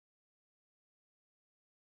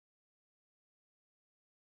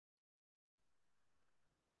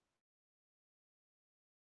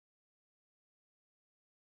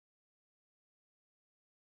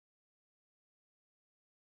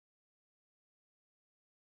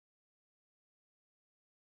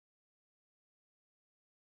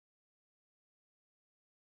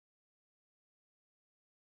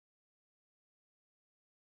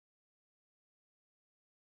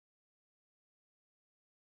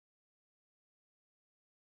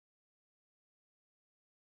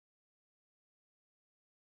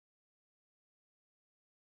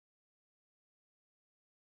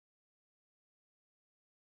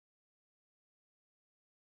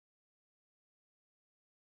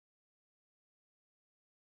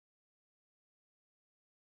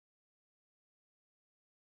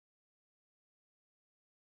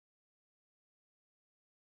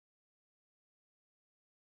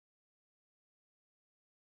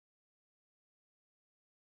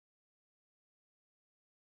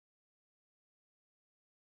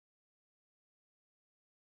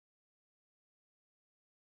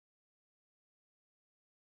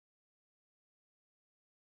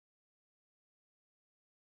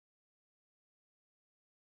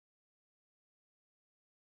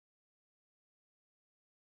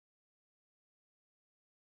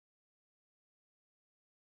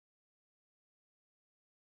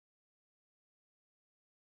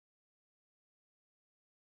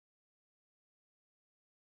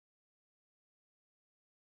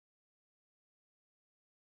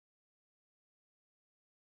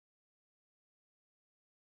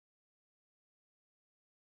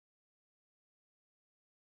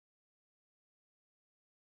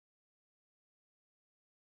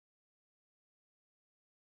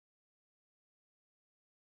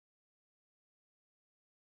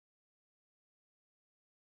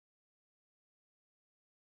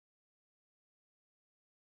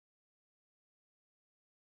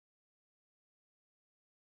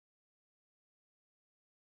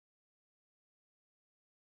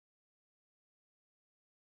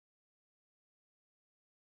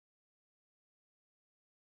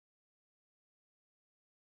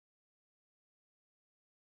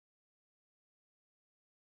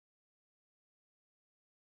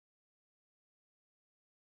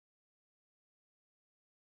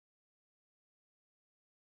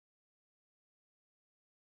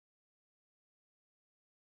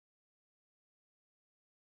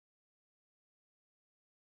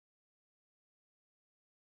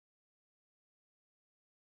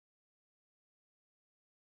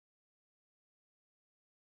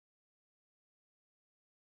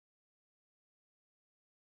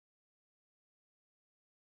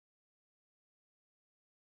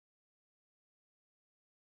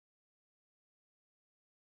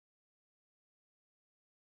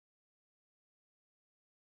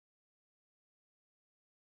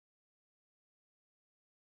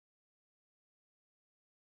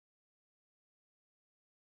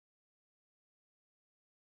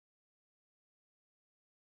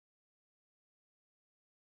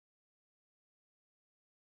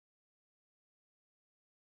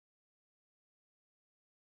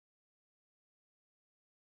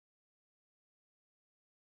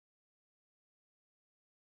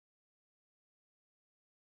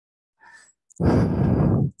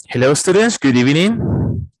Hello, students. Good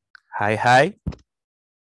evening. Hi, hi.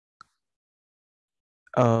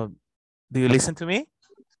 Uh, do you listen to me?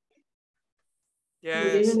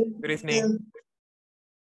 Yes, good evening.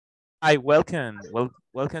 Hi, welcome.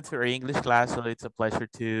 Welcome to our English class. So it's a pleasure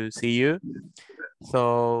to see you.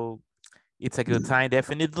 So it's a good time,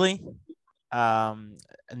 definitely. Um,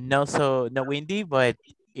 no windy, but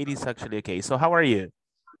it is actually okay. So how are you?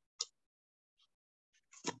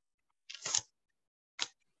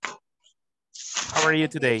 How are you Fine,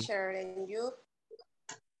 today? teacher, and you?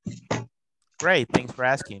 Great. Thanks for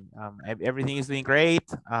asking. Everything is doing great.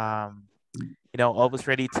 Always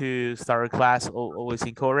ready to start a class. Always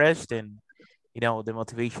encouraged and the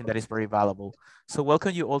motivation that is very valuable. So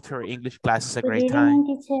welcome you all to our English class. It's a Good great time.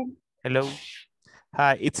 evening, teacher. Hello.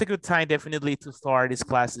 Hi. It's a good time definitely to start this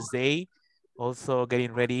class this day. Also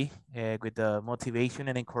getting ready with the motivation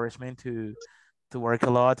and encouragement to work a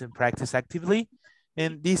lot and practice actively.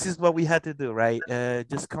 And this is what we had to do, right?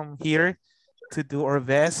 Just come here to do our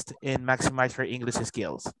best and maximize our English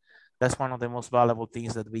skills. That's one of the most valuable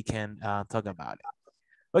things that we can talk about.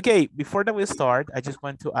 Okay, before that we start, I just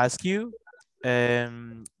want to ask you,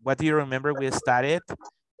 what do you remember we started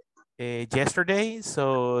yesterday?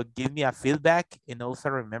 So give me a feedback and also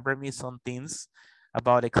remember me some things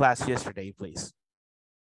about the class yesterday, please.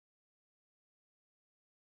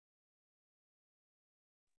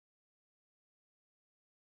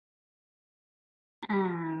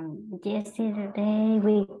 Yesterday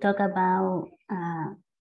we talked about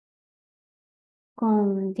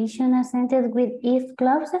conditional sentence with if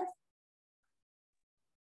clauses.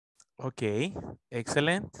 Okay,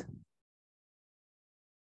 excellent.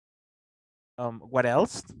 What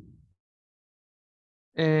else?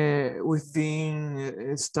 We've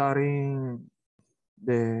been studying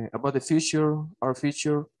about the future, our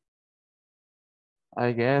future.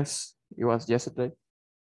 I guess it was yesterday.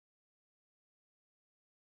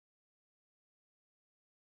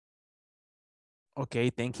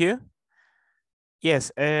 Okay, thank you.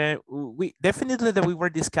 Yes, we definitely that we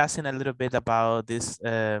were discussing a little bit about this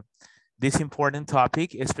important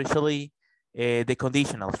topic, especially the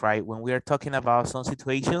conditionals, right? When we are talking about some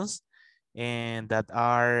situations and that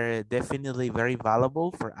are definitely very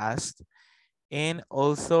valuable for us, and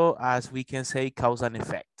also as we can say cause and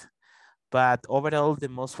effect. But overall, the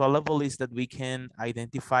most valuable is that we can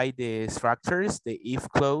identify the structures, the if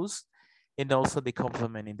clause, and also the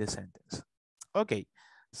complement in the sentence. Okay,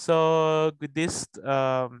 so with this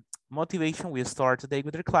motivation, we start today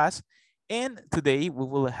with our class. And today we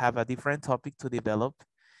will have a different topic to develop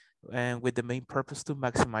and with the main purpose to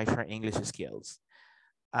maximize our English skills.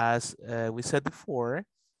 As we said before,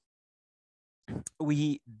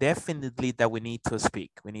 we definitely that we need to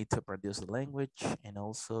speak. We need to produce the language and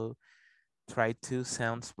also try to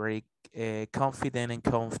sound very confident and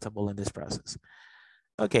comfortable in this process.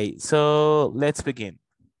 Okay, so let's begin.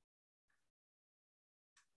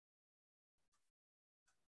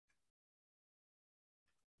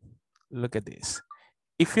 Look at this.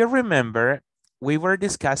 If you remember, we were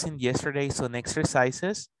discussing yesterday some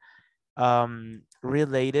exercises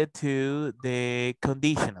related to the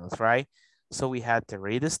conditionals, right? So we had to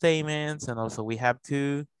read the statements and also we have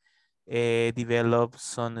to develop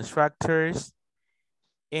some structures,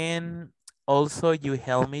 and also you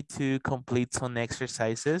helped me to complete some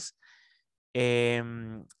exercises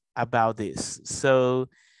about this. So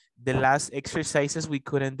the last exercises, we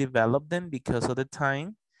couldn't develop them because of the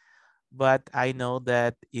time, but I know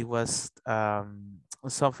that it was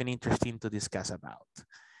something interesting to discuss about.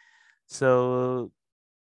 So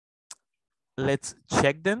let's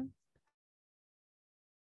check them.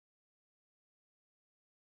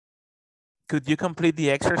 Could you complete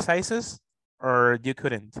the exercises or you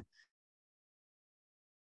couldn't?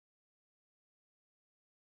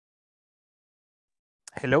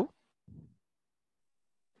 Hello?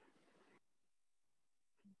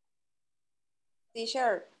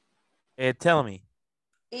 Teacher, Tell me.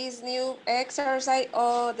 is new exercise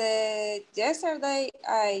or the yesterday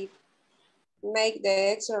I make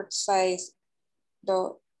the exercise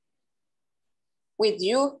the, with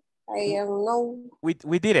you? I don't know.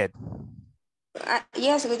 We did it.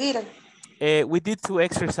 Yes, we did. We did two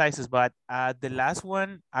exercises, but the last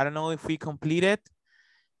one, I don't know if we completed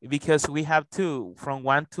because we have two from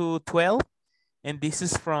 1 to 12, and this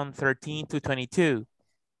is from 13 to 22.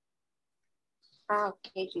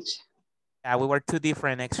 Okay, teacher. We were two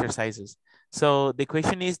different exercises. So the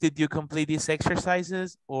question is, did you complete these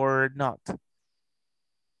exercises or not?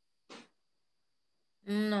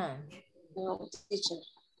 No. No, teacher.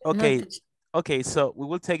 Okay, No, teacher. okay, so we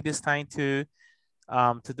will take this time to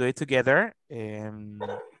do it together.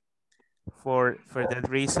 For that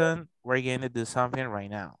reason, we're going to do something right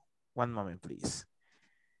now. One moment, please.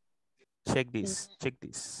 Check this. Check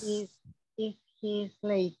this. If he's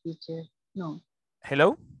late, teacher. No.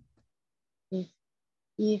 Hello? If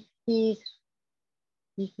he's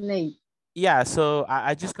late. Yeah, so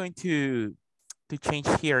I'm just going to change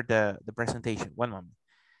here the presentation. One moment.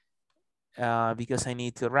 Because I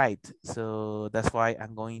need to write. So that's why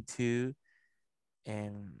I'm going to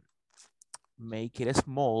make it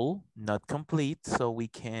small, not complete, so we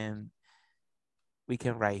can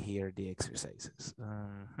write here the exercises.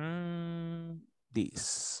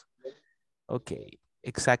 This. Okay,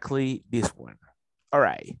 exactly this one. All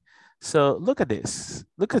right. So look at this.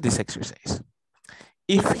 Look at this exercise.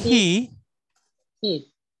 If he is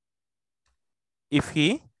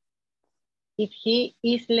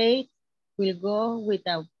late, we'll go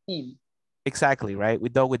without him. Exactly, right?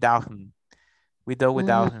 Without him.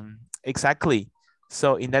 Without him. Exactly.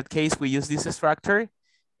 So in that case, we use this structure.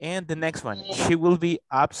 And the next one, she will be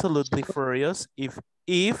absolutely furious if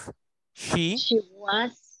she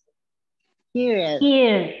was here.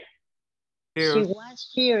 She was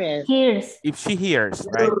here. If she hears,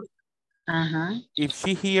 right? Uh-huh. If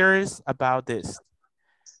she hears about this.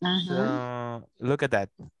 Uh-huh. So look at that.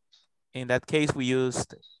 In that case, we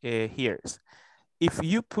used hears. If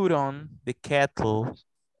you put on the kettle,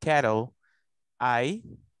 I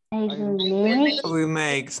will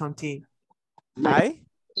make some tea. I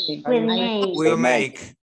will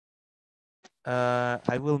make.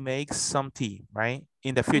 I will make some tea, right?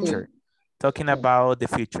 In the future. Talking about the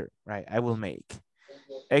future, right? I will make.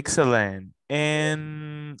 Excellent.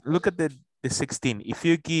 And look at the 16. If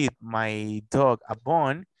you give my dog a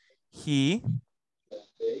bone, he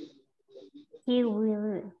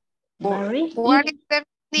will bury What it. is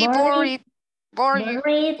the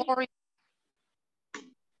boring?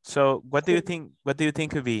 So what do you think? What do you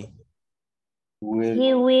think could be?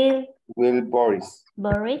 He will Boris.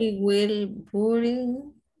 bury. He will bury.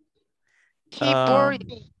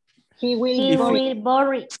 He will bury.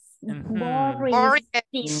 Boring.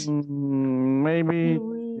 Maybe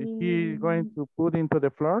he's going to put into the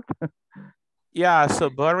floor. Yeah, so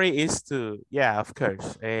bury is to, yeah, of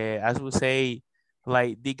course. As we say,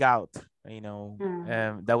 like dig out, you know,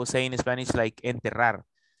 that would say in Spanish like enterrar.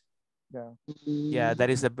 Yeah. Yeah, that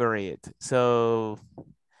is the bury it. So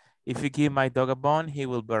if you give my dog a bone, he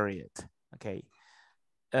will bury it. Okay.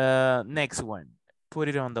 Next one, put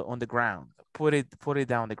it on the ground. Put it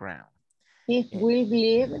down the ground. If we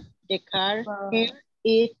leave the car here,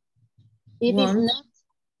 it is not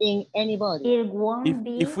in anybody. It won't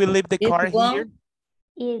be. If we leave the car here,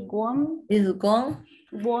 it won't. It's gone.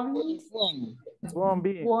 Won't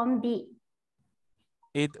be.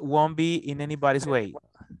 it won't be in anybody's way.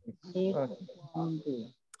 It won't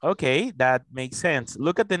be. Okay, that makes sense.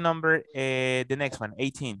 Look at the number, the next one,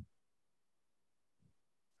 18.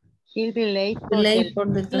 He'll be late For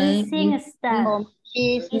the claim.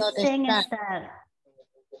 He's not start.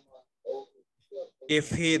 If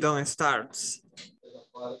he don't starts.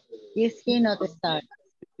 Is he not start?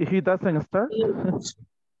 If he doesn't start,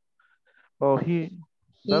 or he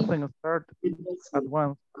doesn't start at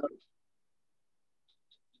once.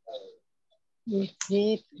 If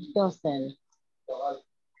he doesn't.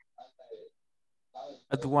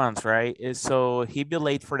 At once, right? So he be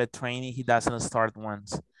late for the training, he doesn't start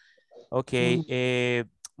once. Okay,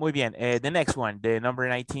 muy bien. The next one, the number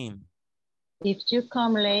 19. If you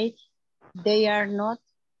come late, they are not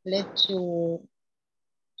let you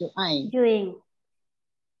in.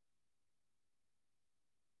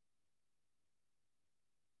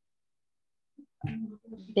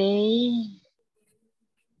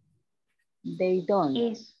 They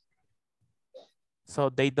don't. So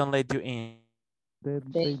they don't let you in.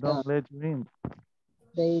 They don't let you in.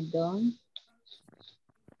 They don't.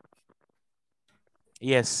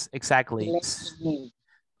 Yes, exactly.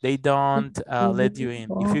 They don't let you in.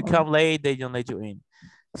 If you come late, they don't let you in.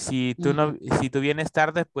 Si tú vienes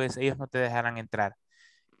tarde, pues ellos no te dejarán entrar.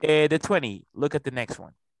 The 20, look at the next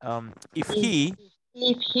one. If he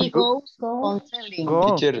goes on selling.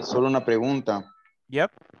 Teacher, solo una pregunta.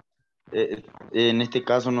 Yep. En este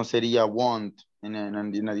caso no sería want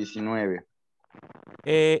en la 19.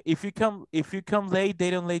 If you come late, they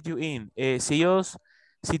don't let you in.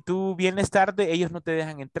 Si tú vienes tarde, ellos no te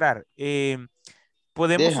dejan entrar.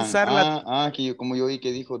 Podemos usarla. Como yo vi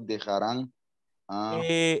que dijo dejarán.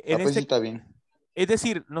 Pues está bien. Es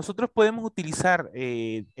decir, nosotros podemos utilizar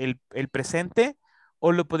el presente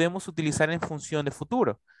o lo podemos utilizar en función de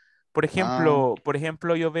futuro. Por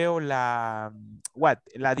ejemplo, yo veo la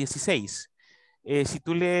 16. Si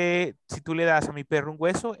tú le das a mi perro un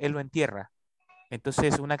hueso, él lo entierra.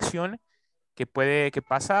 Entonces, una acción que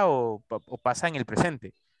pasa o pasa en el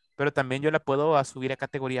presente. Pero también yo la puedo subir a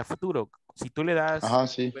categoría futuro. Si tú le das Ajá,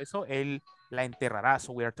 sí. eso, él la enterrará.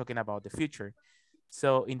 So we are talking about the future.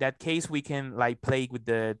 So in that case, we can like play with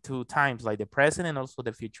the two times, like the present and also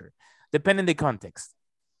the future, depending the context.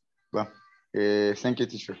 Well, thank you,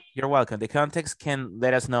 teacher. You're welcome. The context can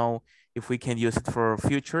let us know if we can use it for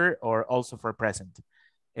future or also for present.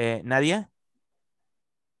 Nadia?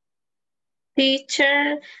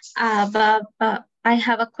 Teacher, I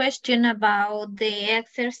have a question about the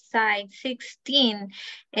exercise 16.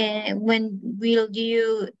 When will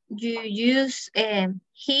you use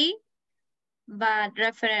he, but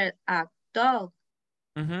refer a dog?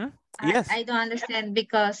 Yes. I don't understand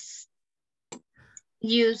because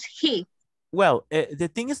use he. Well, the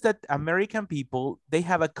thing is that American people, they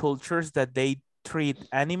have a cultures that they treat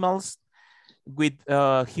animals with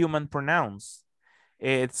human pronouns.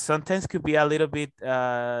 It sometimes could be a little bit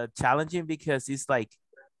challenging because it's like,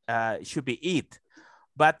 should be it.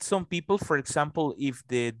 But some people, for example, if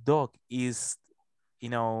the dog is, you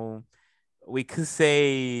know, we could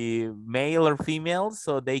say male or female,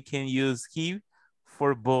 so they can use he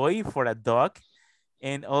for boy, for a dog.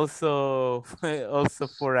 And also, also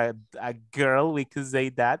for a girl, we could say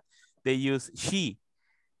that they use she.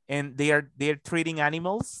 And they're treating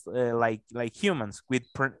animals like humans with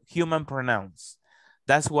human pronouns.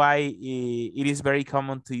 That's why it is very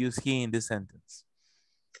common to use he in this sentence.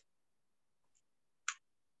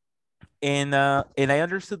 And I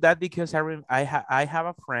understood that because I have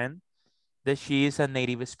a friend that she is a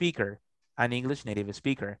native speaker, an English native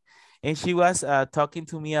speaker, and she was talking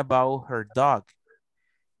to me about her dog.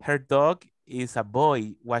 Her dog is a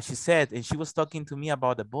boy, what she said, and she was talking to me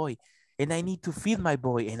about the boy, and I need to feed my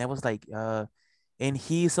boy, and I was like, and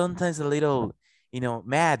he sometimes a little,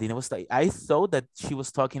 mad, and it was like I thought that she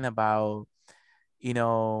was talking about, I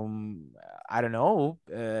don't know,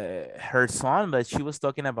 her son, but she was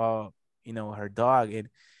talking about, her dog,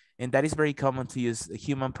 and that is very common to use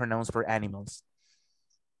human pronouns for animals.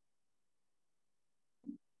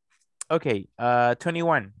 Okay,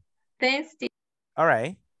 21. Thanks. All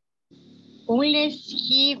right. Unless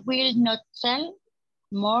he will not sell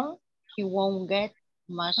more, he won't get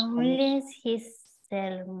much. Unless he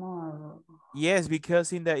sell more. Yes,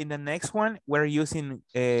 because in the next one we're using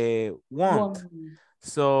won't.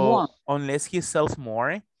 So Won't. unless he sells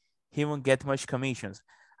more, he won't get much commissions.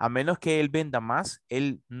 A menos que él venda más,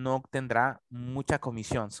 él no obtendrá mucha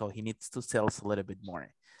comisión. So he needs to sell a little bit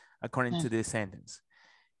more, according to this sentence.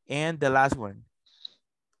 And the last one.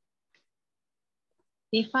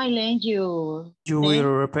 If I lend you, You will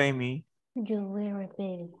repay me. You will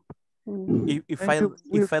repay. If I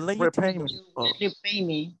lend you repay me. repay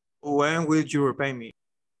me. When will you repay me?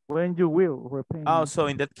 When you will repay me. Oh, so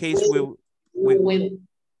in that case, we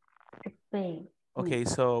Repay. okay,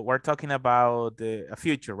 so we're talking about a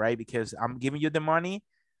future, right? Because I'm giving you the money,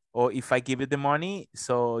 or if I give you the money,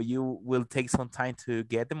 so you will take some time to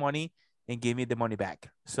get the money and give me the money back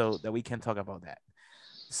so that we can talk about that.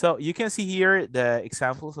 So you can see here the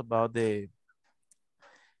examples about these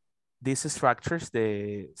structures,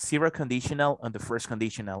 the zero conditional and the first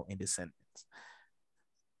conditional in the sentence.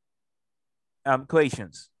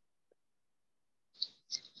 Questions.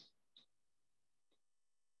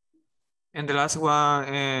 And the last one,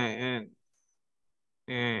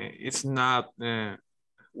 it's not,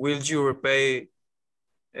 will you repay,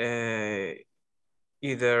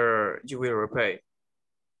 either you will repay.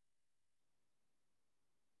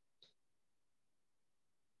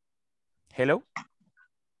 Hello?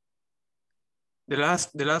 The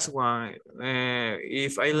last one,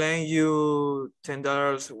 if I lend you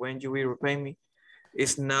 $10, when you will repay me,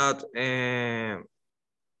 it's not,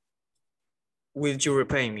 will you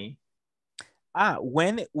repay me?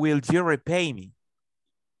 When will you repay me?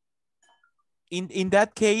 In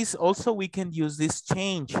that case, also we can use this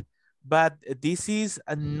change, but this is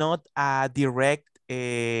not a direct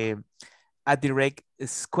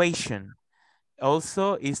question.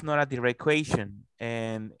 Also, it's not a direct question.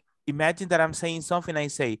 And imagine that I'm saying something, I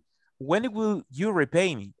say, when will you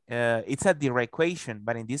repay me? It's a direct question,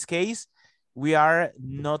 but in this case, we are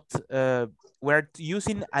not, we're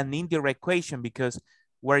using an indirect question because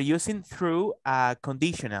we're using through a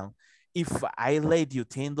conditional. If I lend you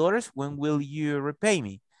 $10, when will you repay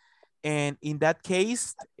me? And in that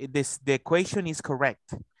case, the question is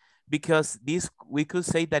correct because this, we could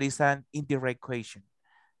say that is an indirect question.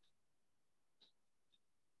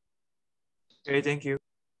 Okay, thank you.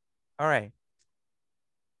 All right.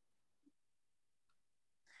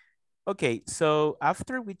 Okay, so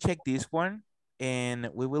after we check this one,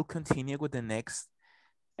 and we will continue with the next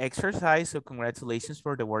exercise. So congratulations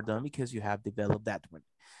for the work done because you have developed that one.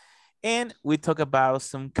 And we talk about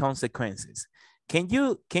some consequences. Can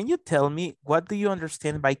you tell me what do you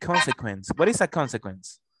understand by consequence? What is a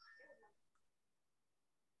consequence?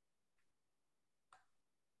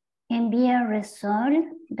 Can be a result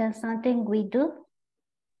that something we do.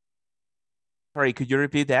 Sorry, could you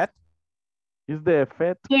repeat that? Is the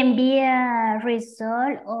effect? Can be a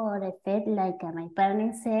result or effect, like my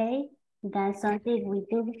parents say, that something we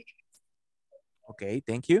do. Okay,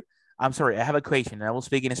 thank you. I'm sorry, I have a question. I will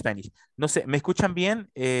speak in Spanish. No sé, ¿me escuchan bien?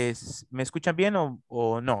 ¿Me escuchan bien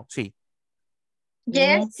o no? Sí.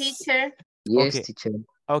 Yes, teacher. Yes, Okay. teacher.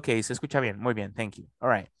 Okay, se escucha bien. Muy bien, thank you. All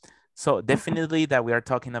right. So definitely that we are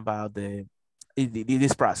talking about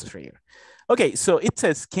this process right here. Okay, so it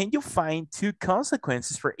says, can you find two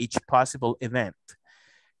consequences for each possible event?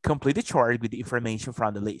 Complete the chart with the information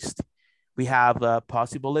from the list. We have a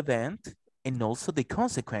possible event and also the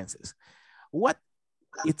consequences. What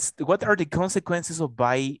are the consequences of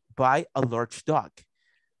buy a large dog?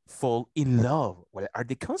 Fall in love. What are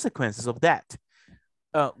the consequences of that?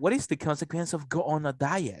 What is the consequence of go on a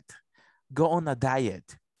diet? Go on a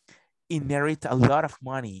diet. Inherit a lot of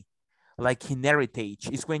money. Like inheritage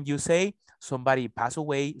is when you say somebody passed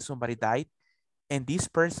away, somebody died, and this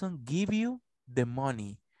person give you the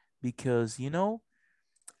money because, you know,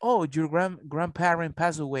 oh, your grandparent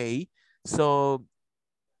passed away. So,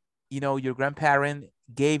 you know, your grandparent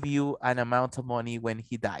gave you an amount of money when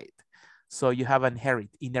he died. So you have an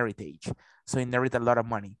inheritage. So inherit a lot of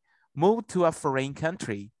money. Move to a foreign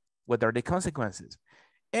country. What are the consequences?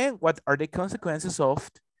 And what are the consequences of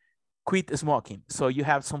quit smoking? So you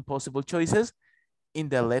have some possible choices in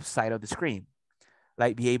the left side of the screen,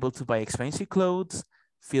 like be able to buy expensive clothes,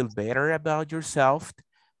 feel better about yourself,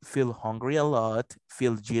 feel hungry a lot,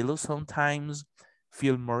 feel jealous sometimes,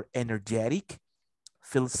 feel more energetic,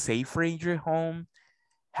 feel safer in your home,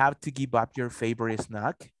 have to give up your favorite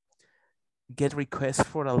snack, get requests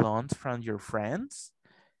for a loan from your friends,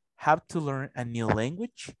 have to learn a new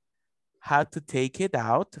language, have to take it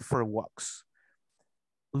out for walks,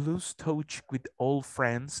 lose touch with old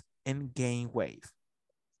friends and gain weight.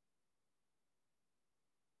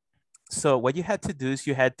 So what you had to do is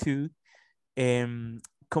you had to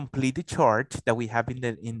complete the chart that we have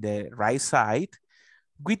in the right side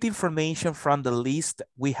with information from the list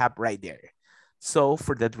we have right there. So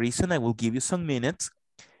for that reason, I will give you some minutes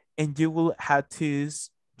and you will have to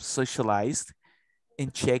socialize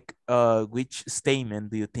and check which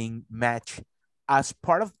statement do you think match as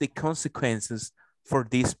part of the consequences for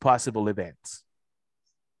these possible events.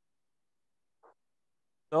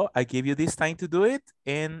 So I give you this time to do it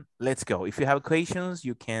and let's go. If you have questions,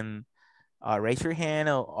 you can raise your hand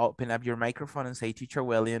or open up your microphone and say, Teacher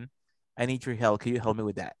William, I need your help. Can you help me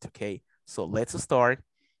with that? Okay, so let's start.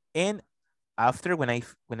 And after when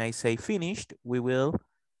I say finished, we will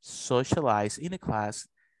socialize in a class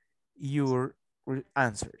your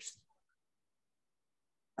answers.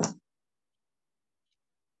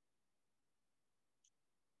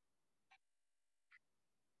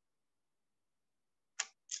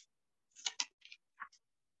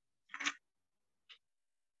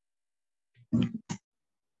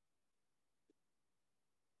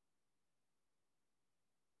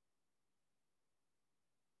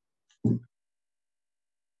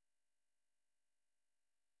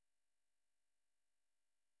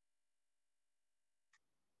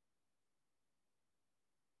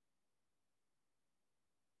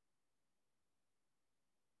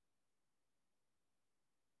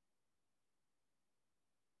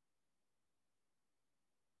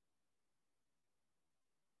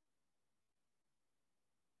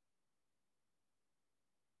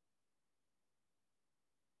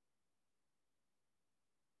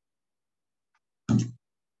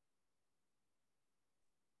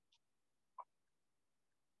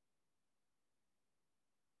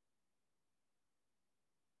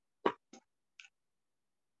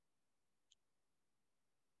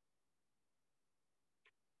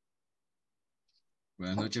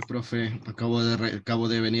 Buenas noches, profe. Acabo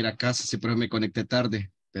de venir a casa, sí, pero me conecté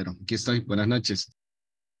tarde, pero aquí estoy. Buenas noches.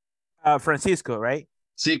 Francisco, right?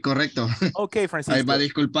 Sí, correcto. Okay, Francisco. Ahí va a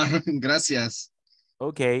disculpar. Gracias.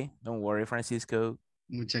 Okay, don't worry, Francisco.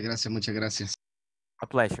 Muchas gracias, muchas gracias. A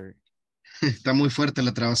pleasure. Está muy fuerte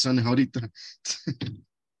la trabaciones ahorita.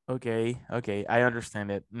 Okay, I understand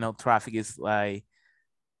it. No, traffic is like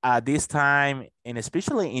at this time, and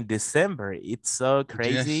especially in December, it's so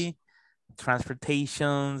crazy. Yes.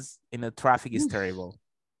 Transportations, and the traffic is terrible.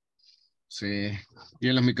 Sí, y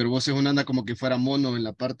en los microbuses uno anda como que fuera mono en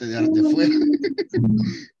la parte de afuera.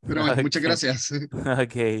 Pero bueno, muchas gracias.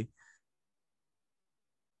 Okay.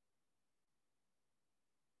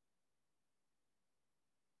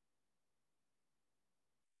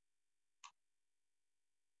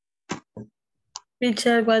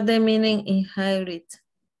 Teacher, what the meaning in hybrid?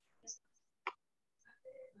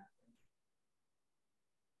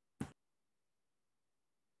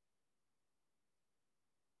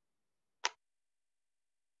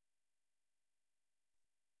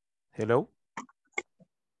 Hello?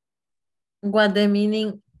 What the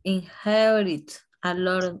meaning inherit? A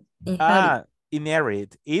lot inherit.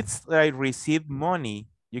 Inherit. It's like receive money.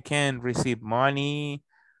 You can receive money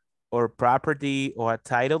or property or a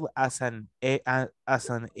title as an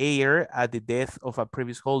heir at the death of a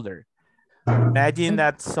previous holder. Imagine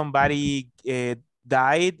that somebody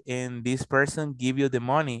died and this person give you the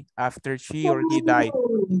money after she or he died.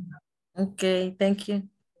 Okay, thank you.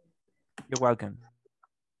 You're welcome.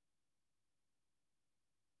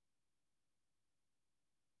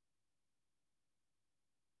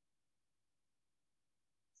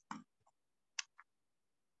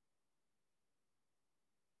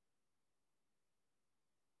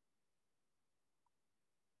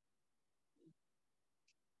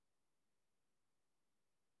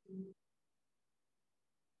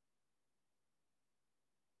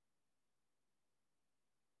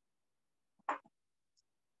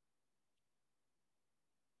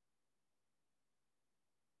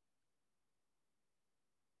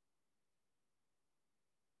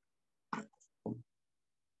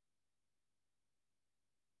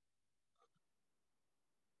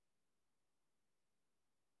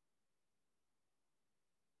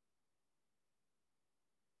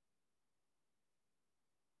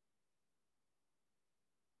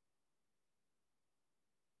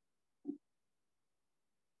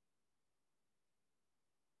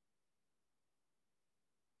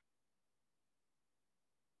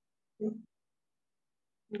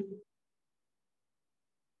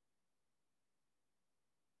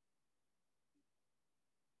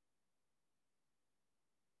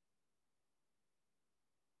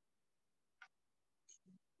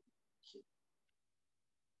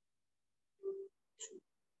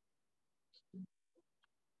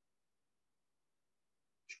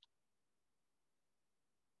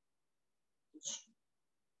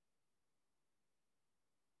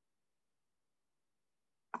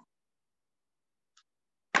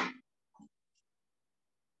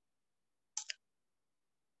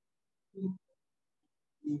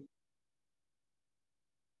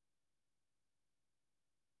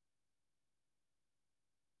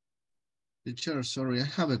 Teacher, sorry, I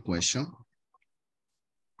have a question.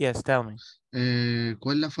 Yes, tell me.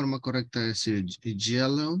 ¿Cuál es la forma correcta de decir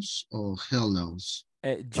yellows o hellos?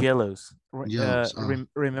 Jealous. Jealous,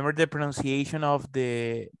 Remember the pronunciation of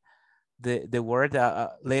the word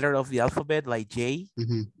letter of the alphabet, like J?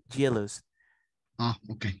 Jealous.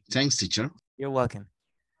 Okay. Thanks, teacher. You're welcome.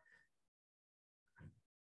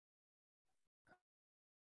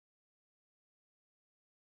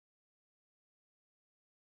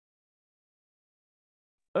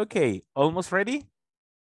 Okay, almost ready?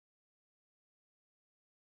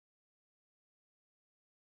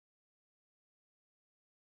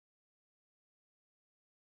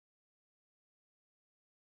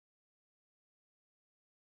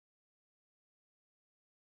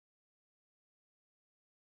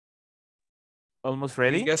 Almost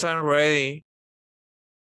ready? I guess I'm ready.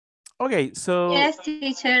 Okay, so. Yes,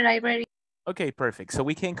 teacher, I'm ready. Okay, perfect. So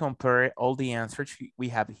we can compare all the answers we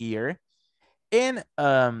have here. And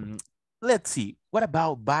let's see, what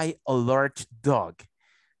about buy a large dog?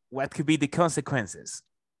 What could be the consequences?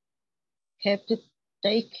 Have to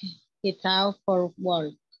take it out for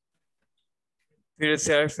work. Feel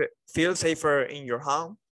safer in your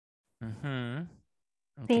home. Okay.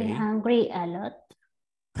 Feel hungry a lot.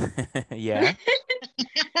 Yeah.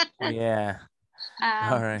 Yeah.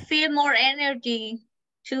 All right. Feel more energy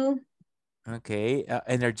too. Okay.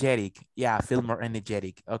 Energetic. Yeah, feel more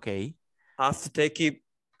energetic. Okay. Have to take it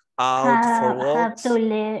out for walks. Have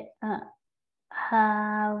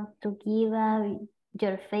to give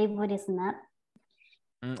your favorite snack.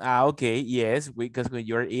 Okay. Yes, because when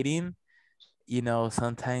you're eating, you know,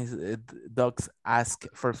 sometimes dogs ask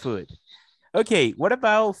for food. Okay, what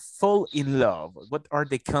about fall in love? What are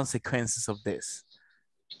the consequences of this?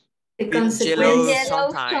 Feel jealous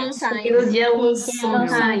sometimes. Feel jealous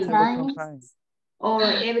sometimes. Or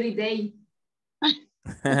every day.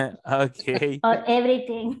 Okay. Or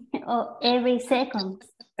everything, or every second.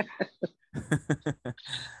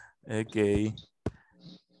 Okay.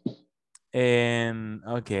 And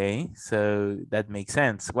okay, so that makes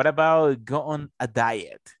sense. What about go on a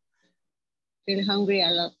diet? Feel hungry a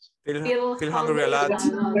lot. Feel hungry a lot.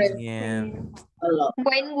 Yeah.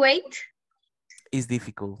 Gain weight. It's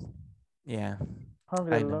difficult. Yeah.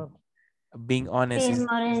 Hungry I a know. lot. Being honest Feel is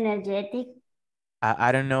more energetic.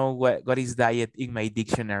 I don't know what is diet in my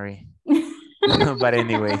dictionary. But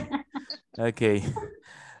anyway, okay.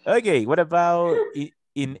 Okay, what about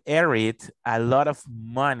inherit a lot of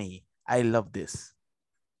money? I love this.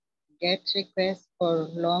 Get requests for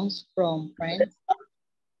loans from friends.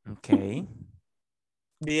 Okay.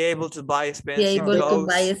 Be able to buy Be expensive able to clothes.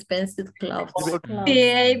 buy expensive clothes. Be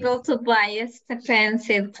able to buy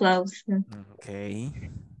expensive clothes. Okay.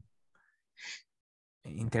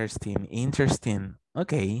 Interesting, interesting.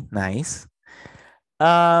 Okay, nice.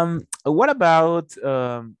 What about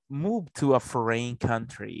move to a foreign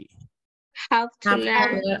country? How to Have to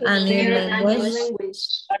learn learn a new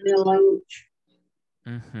language.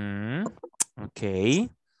 Mm-hmm. Okay.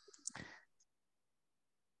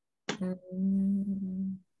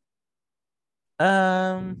 Mm,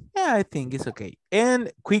 Yeah, I think it's okay.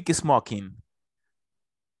 And quick smoking.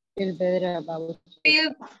 Feel better about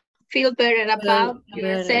Feel better about better.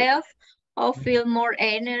 yourself or feel more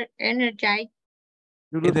energized.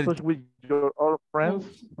 You lose touch with your old friends.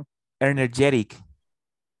 Energetic.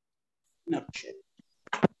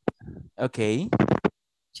 Okay.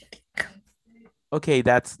 Okay,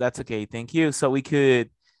 that's okay. Thank you. So we could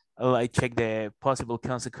like check the possible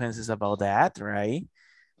consequences about that, right?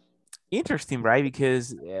 Interesting, right?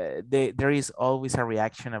 Because there is always a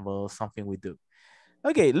reaction about something we do.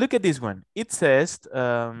 Okay, look at this one. It says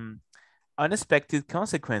unexpected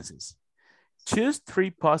consequences. Choose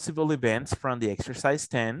 3 possible events from the exercise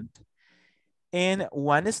 10, and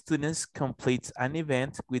one student completes an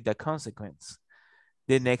event with a consequence.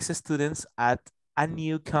 The next students add a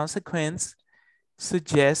new consequence,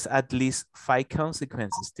 suggest at least 5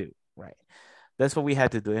 consequences too, right? That's what we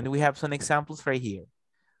had to do. And we have some examples right here.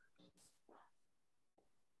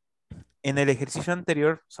 En el ejercicio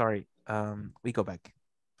anterior, sorry, we go back.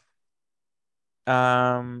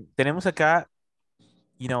 Tenemos acá,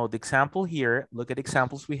 you know, the example here. Look at the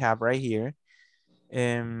examples we have right here.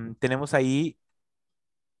 Tenemos ahí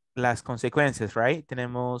las consecuencias, right?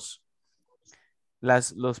 Tenemos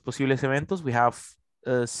los posibles eventos. We have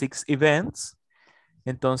 6 events.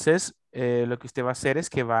 Entonces, lo que usted va a hacer es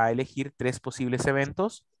que va a elegir 3 posibles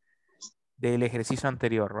eventos del ejercicio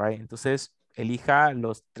anterior, right? Entonces, elija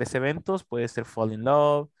los 3 eventos. Puede ser fall in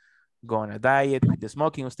love, go on a diet, quit the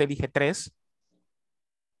smoking. Usted elige 3.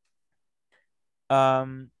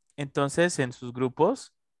 Entonces, en sus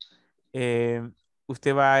grupos,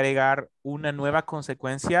 usted va a agregar una nueva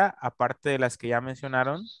consecuencia aparte de las que ya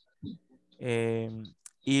mencionaron.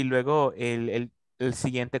 Y luego el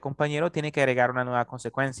siguiente compañero tiene que agregar una nueva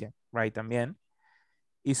consecuencia, right, también.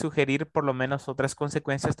 Y sugerir por lo menos otras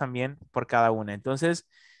consecuencias también por cada una. Entonces,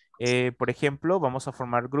 por ejemplo, vamos a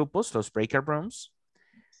formar grupos, los breaker rooms.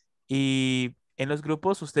 Y en los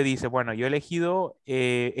grupos usted dice, bueno, yo he elegido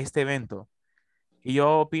este evento. Y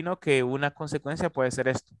yo opino que una consecuencia puede ser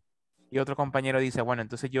esto. Y otro compañero dice, bueno,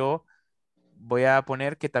 entonces yo voy a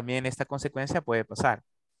poner que también esta consecuencia puede pasar.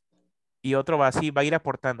 Y otro va así, va a ir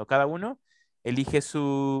aportando. Cada uno elige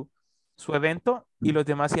su evento y los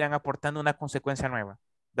demás irán aportando una consecuencia nueva.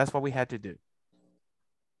 That's what we had to do.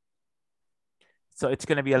 So it's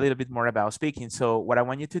going to be a little bit more about speaking. So what I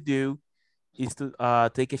want you to do is to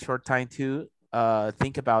take a short time to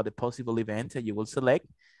think about the possible event that you will select.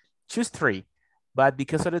 Choose 3. But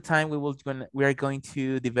because of the time, we are going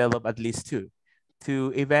to develop at least 2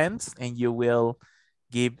 events, and you will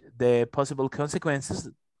give the possible consequences,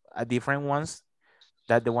 different ones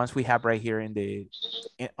that the ones we have right here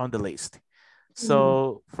on the list.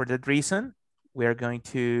 So for that reason, we are going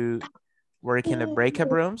to work in the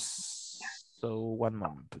breakout rooms. So one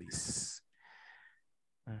moment, please.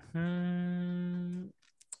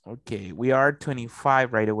 Okay, we are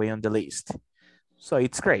 25 right away on the list. So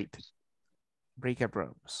it's great. Breakout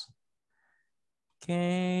rooms.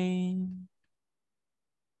 Okay.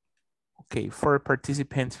 Okay, 4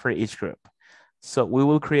 participants for each group. So we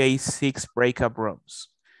will create 6 breakout rooms.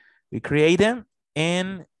 We create them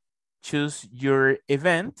and choose your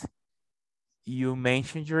event. You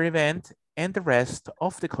mention your event and the rest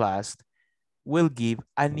of the class will give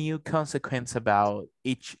a new consequence about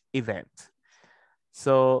each event.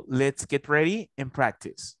 So let's get ready and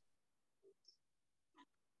practice.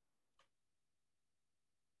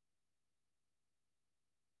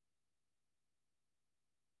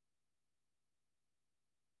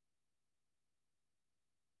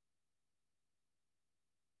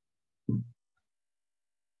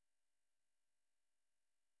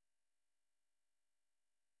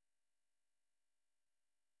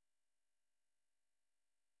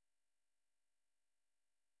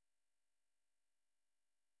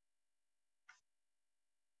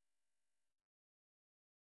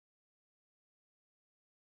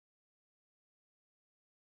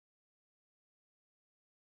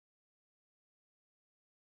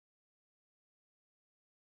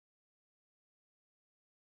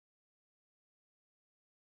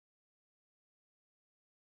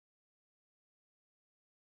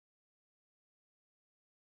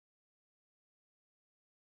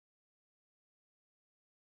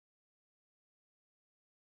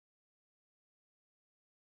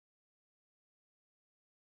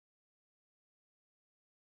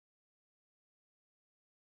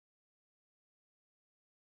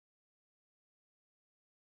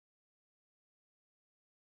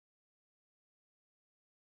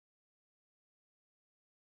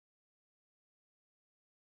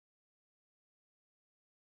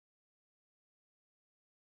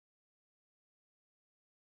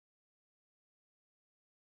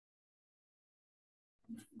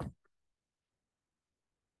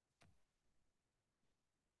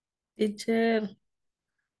 Teacher,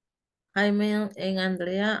 Jaime and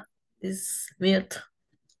Andrea is mute.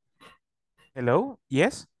 Hello?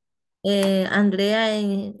 Yes? Andrea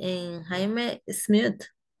and Jaime is mute.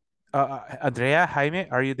 Andrea, Jaime,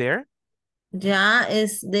 are you there? Ya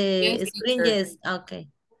is the Yes, screen, teacher. yes. Okay.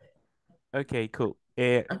 Okay, cool.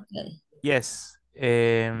 Okay. Yes.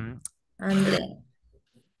 Andrea.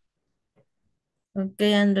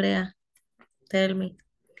 Okay, Andrea. Tell me.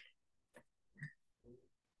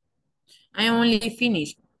 I only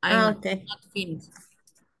finished. I'm Okay. not finished.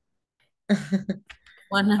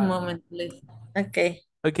 One moment, please. Okay.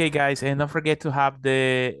 Okay, guys, and don't forget to have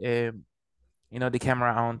the, the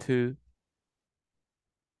camera on too.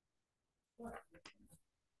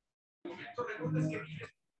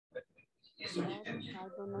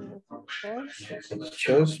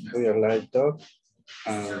 Choose your light dog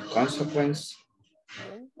and consequence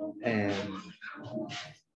and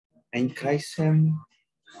increasing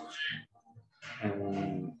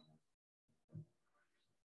and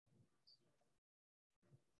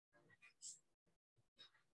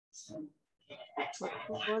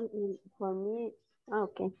for me,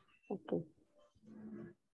 okay.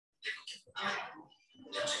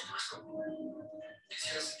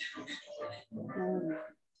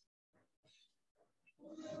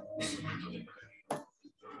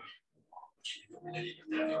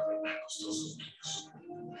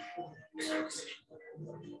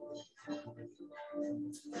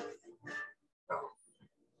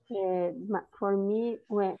 For me,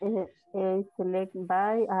 when select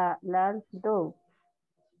by a large dog.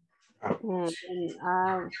 When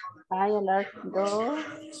I buy a large dog,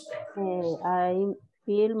 I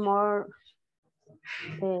feel more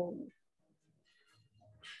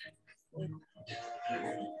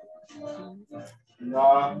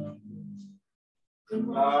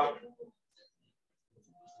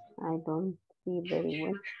I don't see very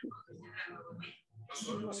well.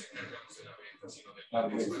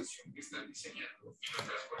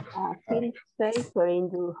 I feel safer in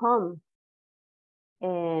your home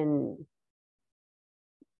and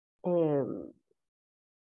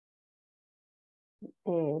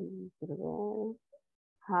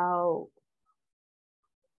how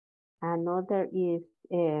another is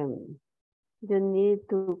you need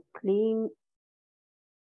to clean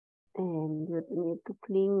and you need to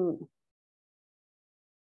clean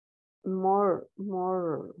more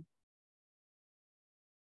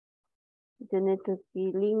you need to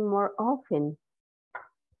clean more often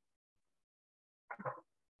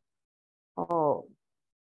or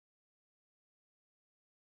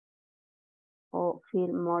feel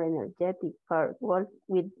more energetic for work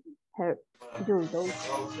with her your dog.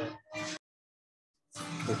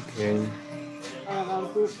 okay. What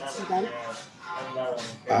about you, guys?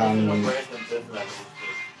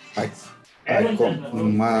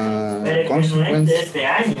 My consequence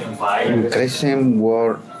increasing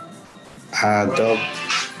word a dog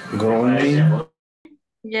grooming.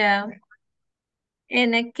 Yeah.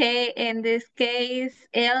 In this case,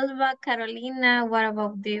 Elba, Carolina, what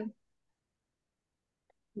about you?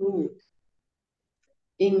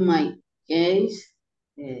 In my case,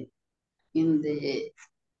 in the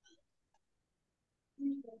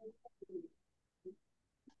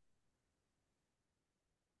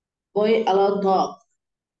boy alone dog.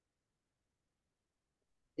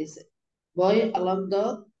 This boy alone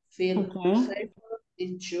dog feel safer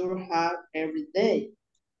in your heart every day.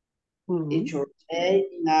 If you're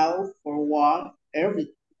taking out for walk every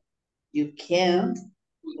day, you can't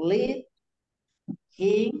leave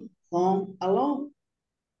him home alone.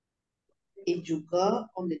 If you go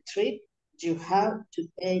on the trip, you have to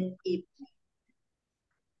take it.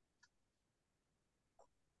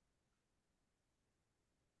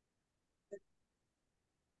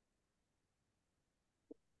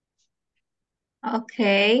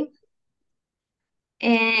 Okay.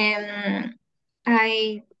 And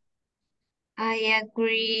I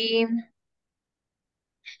agree.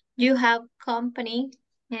 You have company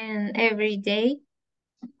and every day.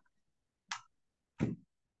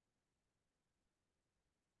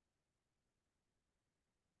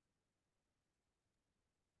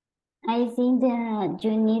 I think that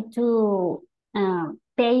you need to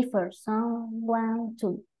pay for someone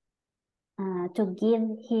to give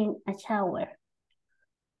him a shower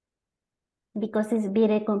because it's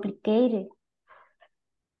very complicated.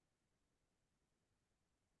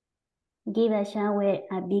 Give a shower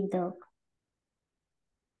a big dog.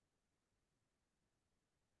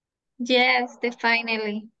 Yes,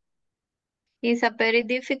 definitely. It's a very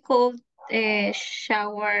difficult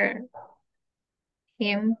shower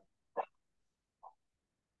him.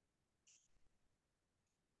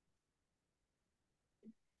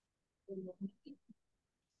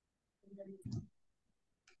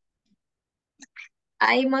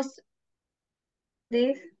 I must,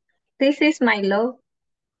 this, this is my love.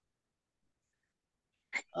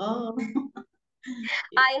 Oh.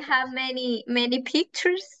 I have many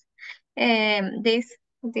pictures. This.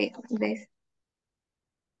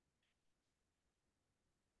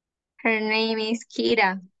 Her name is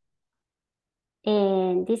Kira.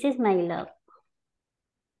 And this is my love.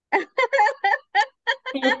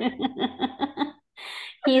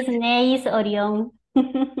 His name is Orion.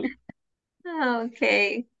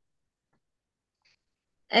 Okay.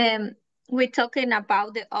 We're talking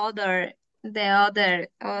about the other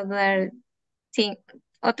thing,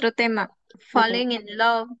 otro tema, falling in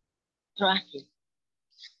love. Traffic.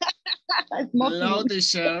 Hello,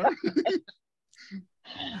 teacher.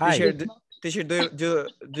 Hi. Teacher, do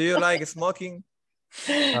you like smoking?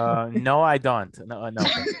 No, I don't. No.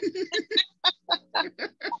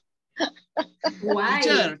 Why?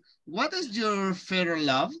 Teacher, what is your favorite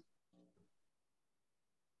love?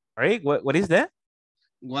 Right? What is that?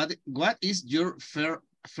 What is your fair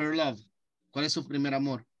love? ¿Cuál es su primer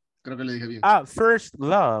amor? Creo que le dije bien. First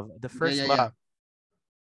love. The first Yeah. love.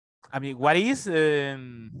 I mean, what is?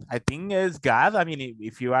 I think is God. I mean,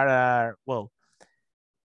 if you are a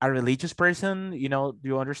religious person, you know,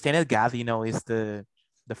 you understand that God, you know, is the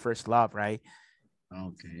first love, right?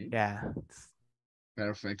 Okay. Yeah.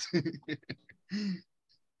 Perfect.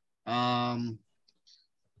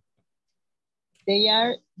 They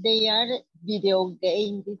are video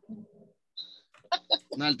games.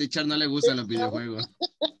 No, al teacher no le gustan los videojuegos.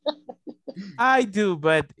 I do,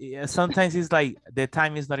 but sometimes it's like the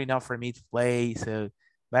time is not enough for me to play. So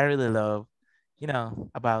I really love, you know,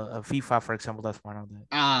 about FIFA, for example. That's one of the.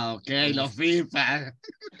 Okay, los FIFA.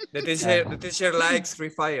 The teacher likes Free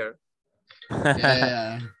Fire.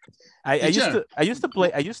 Yeah. I used to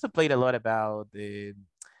play it a lot about a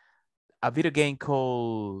video game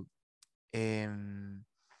called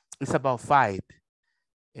it's about fight.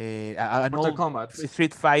 An Mortal old Kombat.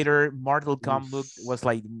 Street Fighter, Mortal Kombat was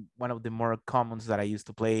like one of the more commons that I used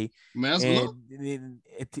to play.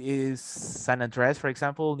 It is San Andreas, for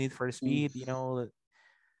example, Need for Speed, you know.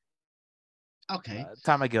 Okay.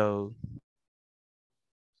 Time ago.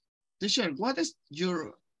 Teacher, what is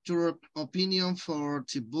your opinion for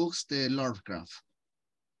the books de Lovecraft?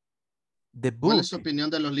 The book. ¿Cuál es su opinión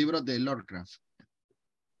de los libros de Lovecraft?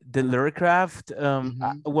 The Lovecraft,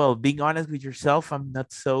 well, being honest with yourself, I'm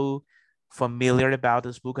not so familiar about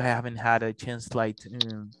this book. I haven't had a chance like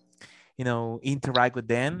to, you know, interact with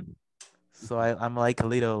them. So I'm like a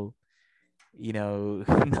little, you know,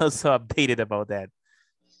 not so updated about that.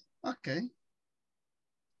 Okay.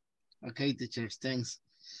 Okay, teachers, thanks.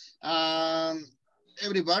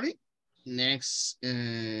 Everybody, next.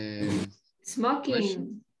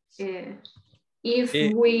 Smoking. If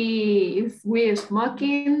we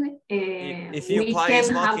smoking, if you we play can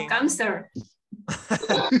smoking. have cancer.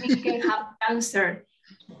 We can have cancer.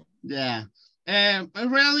 Yeah.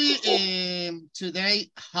 Really,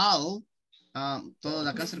 today, how, todo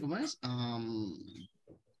da cáncer, ¿cómo es?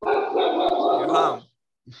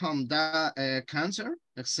 The cancer,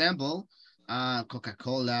 example,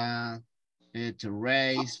 Coca-Cola, to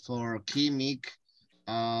raise for chemic,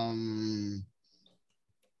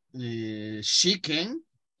 chicken.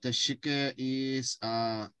 The chicken is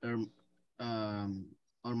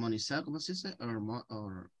hormonizado, ¿cómo se dice?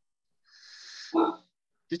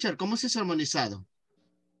 Teacher, ¿cómo se dice hormonizado?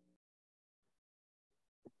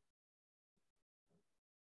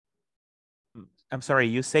 I'm sorry,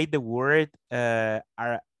 you say the word,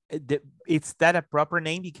 it's that a proper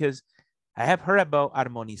name? Because I have heard about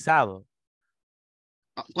armonizado.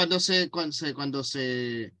 Cuando se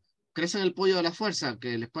crecen el pollo de la fuerza,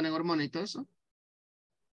 que les ponen hormonas y todo eso.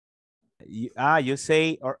 You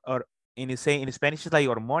say, and you say in Spanish it's like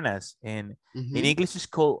hormonas, and in English it's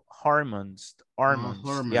called hormones.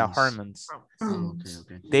 Hormones. Yeah, hormones.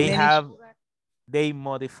 Okay. They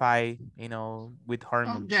modify, you know, with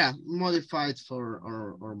hormones. Yeah, modified for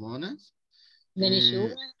hormones.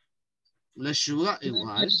 Sugar. Less sugar,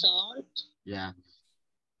 igual. Salt. Yeah.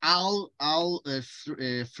 All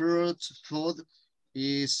fruit food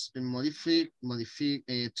is modified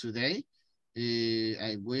today.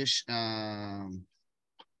 I wish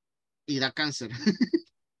y da cáncer.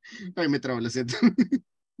 Ay, me trabo, lo siento.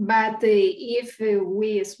 But if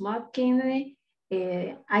we smoking,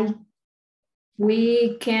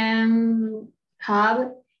 we can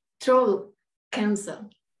have throat cancer.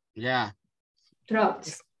 Yeah.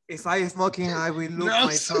 Throat. If I smoking, I will look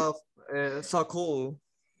myself so cool.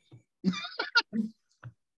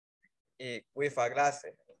 With a glass.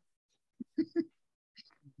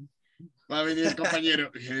 Va a venir el compañero.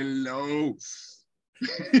 Hello.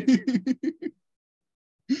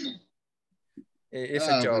 It's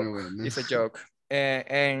a joke. Bueno. It's a joke.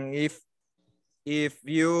 And if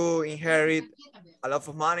you inherit a lot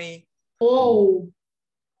of money. Oh.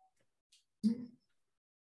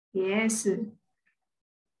 Yes. You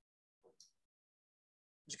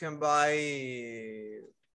can buy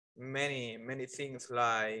many things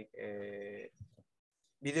like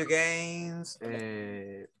video games,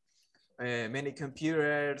 many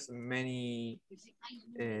computers, many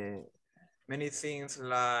things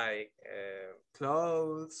like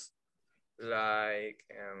clothes, like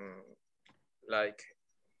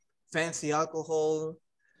fancy alcohol,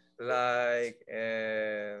 like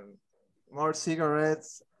more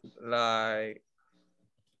cigarettes, like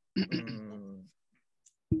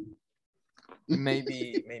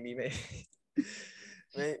maybe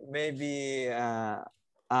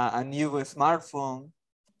a new smartphone.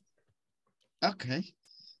 Okay.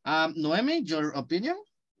 Noemi, your opinion?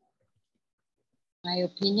 My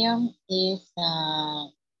opinion is,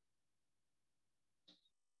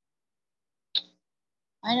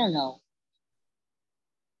 I don't know.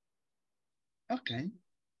 Okay.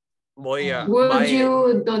 Would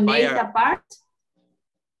you donate a part?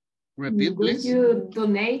 Repeat, please. Would you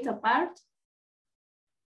donate a part?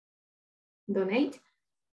 Donate?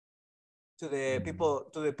 To the people,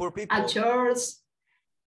 to the poor people. A church?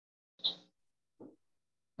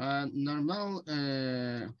 Normal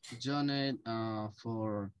donate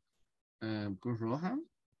for Cruz Roja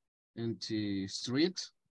in the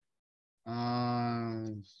street. It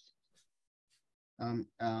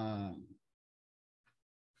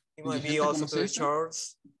might be also to the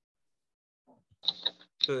church.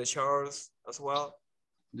 To the church as well.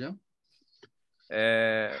 Yeah.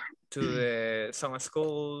 To the some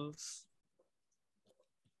schools.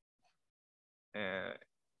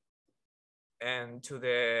 And to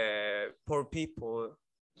the poor people.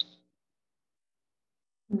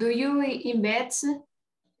 Do you invest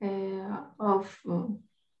 ¿cómo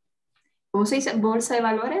se dice? Bolsa de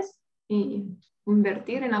valores? Y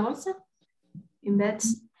invertir en la bolsa?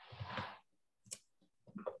 Invest.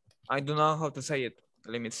 I don't know how to say it.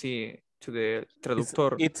 Let me see to the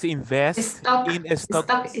traductor. It's invest in a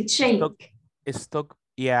stock exchange. Stock,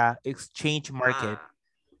 yeah, exchange market.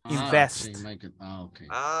 Invest. Okay.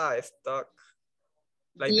 Stock.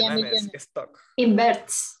 Like the memes, stock.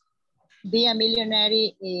 Invest. Be a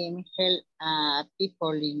millionaire and help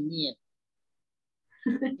people in need.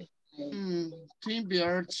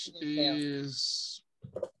 Invert is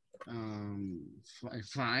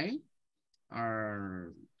fine.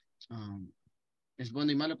 Or es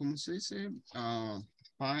bueno y malo, ¿cómo se dice?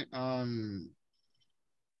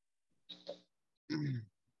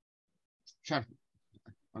 Sure.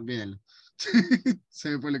 Olvídenlo. Se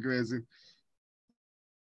me fue lo que voy a decir.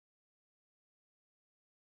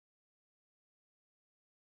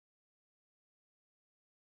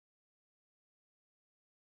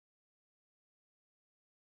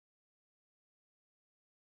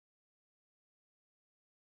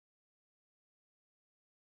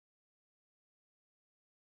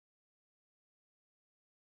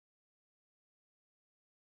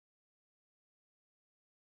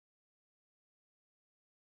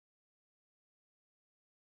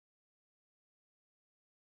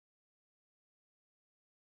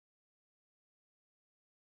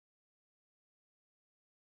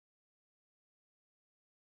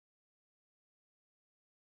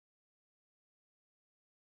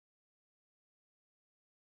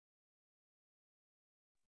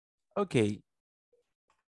 Okay.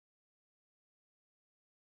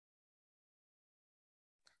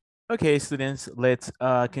 Okay, students, let's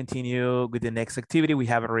continue with the next activity. We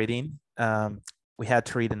have a reading. We had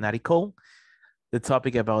to read an article. The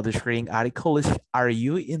topic about this reading article is, are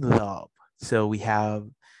you in love? So we have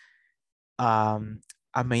a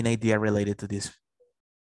main idea related to this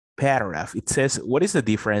paragraph. It says, what is the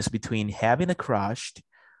difference between having a crush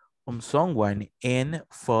on someone and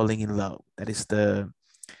falling in love? That is the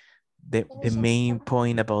main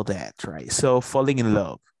point about that, right? So falling in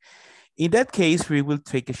love. In that case, we will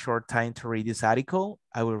take a short time to read this article.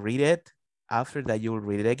 I will read it. After that, you will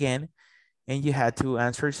read it again. And you had to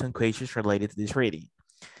answer some questions related to this reading.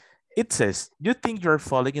 It says, you think you're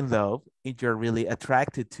falling in love and you're really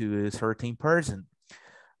attracted to a certain person.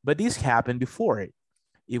 But this happened before.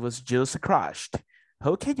 It was just a crush.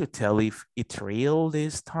 How can you tell if it's real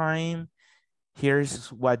this time?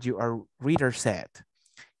 Here's what your reader said.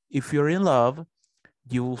 If you're in love,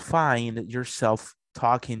 you will find yourself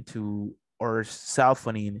talking to or cell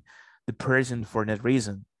phoning the person for that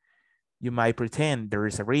reason. You might pretend there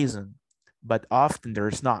is a reason, but often there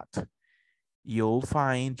is not. You'll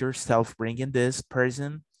find yourself bringing this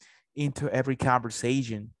person into every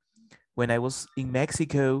conversation. When I was in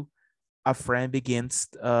Mexico, a friend begins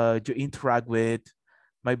to interact with,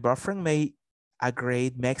 my boyfriend made a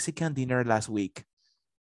great Mexican dinner last week.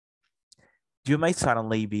 You might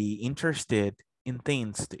suddenly be interested in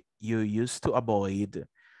things that you used to avoid.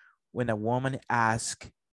 When a woman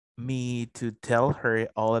asks me to tell her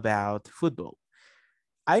all about football,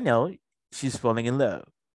 I know she's falling in love,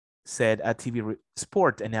 said a TV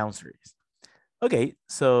sport announcer. Okay,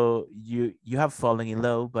 so you have fallen in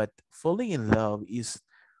love, but falling in love is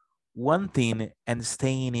one thing and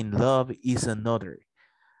staying in love is another.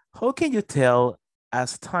 How can you tell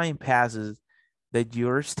as time passes that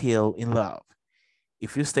you're still in love?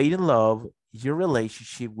 If you stay in love, your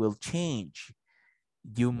relationship will change.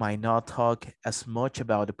 You might not talk as much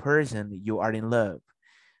about the person you are in love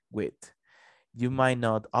with. You might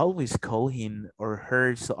not always call him or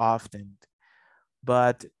her so often,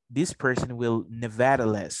 but this person will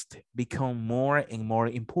nevertheless become more and more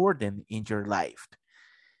important in your life.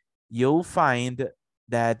 You'll find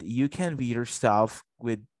that you can be yourself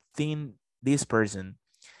within this person.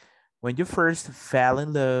 When you first fell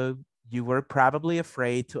in love, you were probably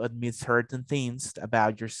afraid to admit certain things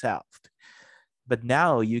about yourself. But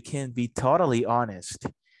now you can be totally honest.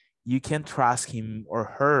 You can trust him or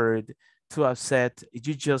her to accept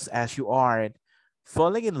you just as you are.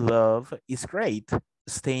 Falling in love is great.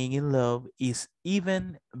 Staying in love is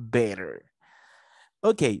even better.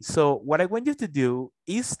 Okay, so what I want you to do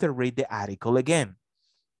is to read the article again.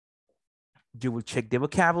 You will check the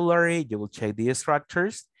vocabulary, you will check the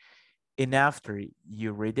structures, and after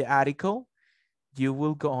you read the article, you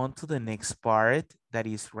will go on to the next part that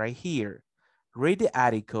is right here. Read the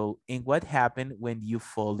article and what happened when you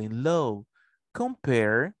fall in love.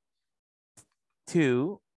 Compare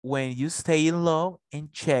to when you stay in love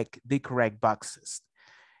and check the correct boxes.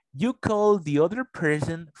 You call the other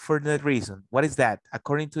person for that reason. What is that?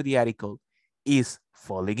 According to the article, is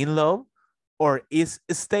falling in love or is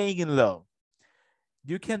staying in love?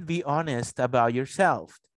 You can be honest about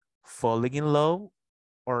yourself, falling in love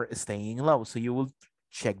or staying in love. So you will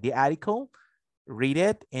check the article, read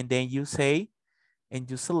it, and then you say, and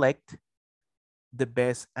you select the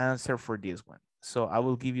best answer for this one. So I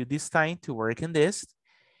will give you this time to work on this,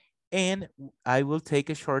 and I will take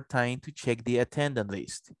a short time to check the attendance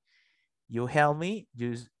list. You help me,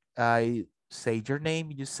 I say your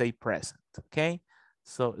name, you say present, okay?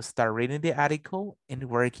 So start reading the article and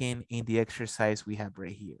working in the exercise we have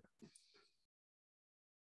right here.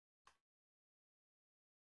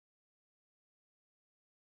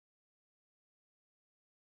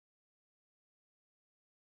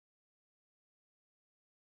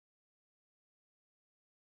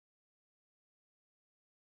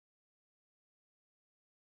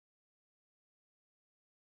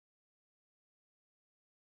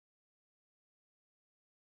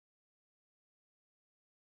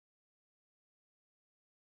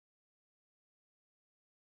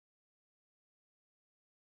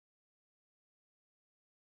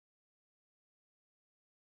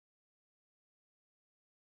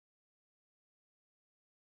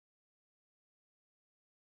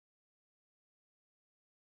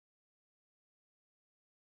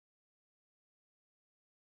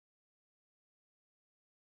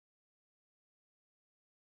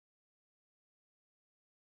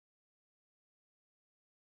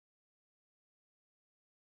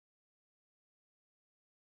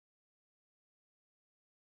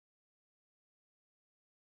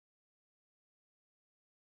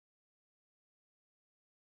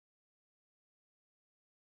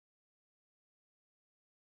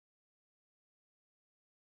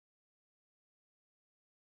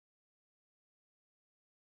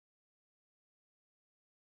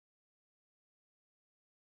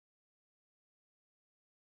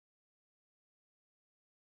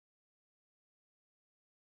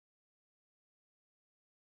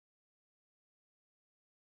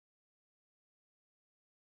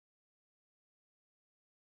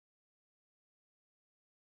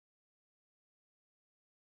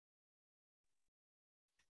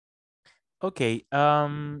 Okay,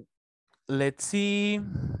 let's see.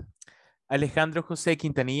 Alejandro José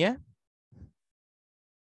Quintanilla.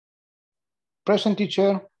 Present,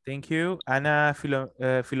 teacher. Thank you. Ana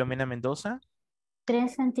Filomena Mendoza.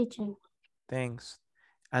 Present, teacher. Thanks.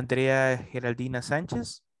 Andrea Geraldina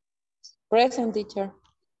Sánchez. Present, teacher.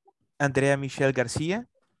 Andrea Michelle García.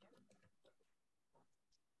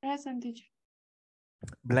 Present, teacher.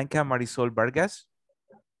 Blanca Marisol Vargas.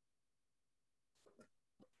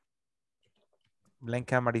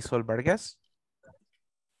 Blanca Marisol Vargas.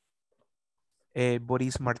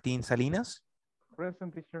 Boris Martín Salinas.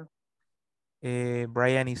 Present, teacher.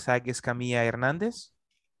 Brian Isaac Escamilla Hernández.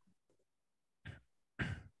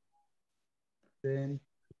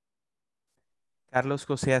 Carlos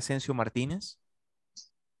José Asensio Martínez.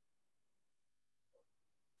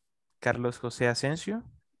 Carlos José Asensio.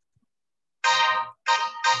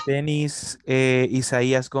 Denis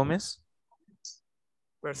Isaías Gómez.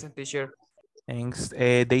 Present, teacher. Thanks.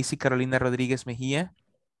 Daisy Carolina Rodríguez Mejía.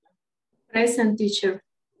 Present, teacher.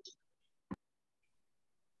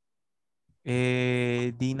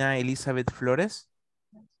 Dina Elizabeth Flores.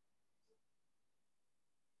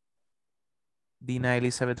 Dina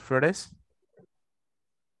Elizabeth Flores.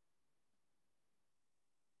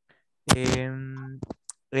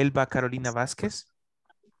 Elba Carolina Vázquez.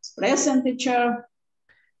 Present, teacher.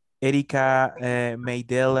 Erika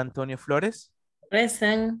Meidel Antonio Flores.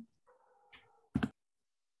 Present.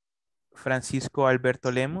 Francisco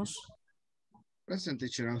Alberto Lemus. Present,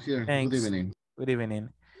 teacher. I'm here. Thanks. Good evening. Good evening.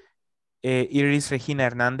 Iris Regina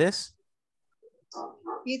Hernández.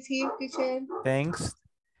 It's here, teacher. Thanks.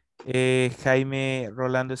 Jaime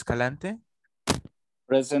Rolando Escalante.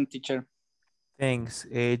 Present, teacher. Thanks.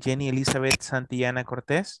 Jenny Elizabeth Santillana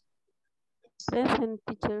Cortés. Present,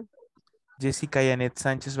 teacher. Jessica Yanet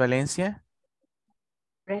Sánchez Valencia.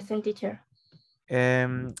 Present, teacher.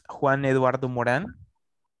 Juan Eduardo Morán.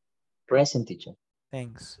 Present, teacher.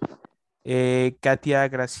 Thanks. Katia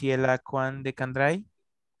Graciela Juan de Candray.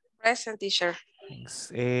 Present, teacher.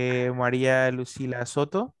 Thanks. María Lucila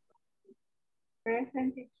Soto.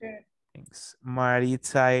 Present, teacher. Thanks.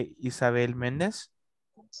 Maritza Isabel Méndez.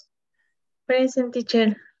 Present,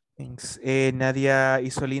 teacher. Thanks. Nadia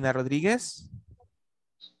Isolina Rodríguez.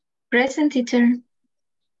 Present, teacher.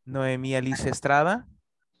 Noemí Alicia Estrada.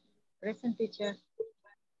 Present, teacher.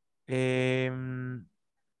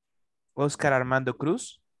 Oscar Armando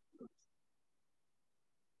Cruz.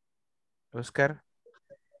 Oscar.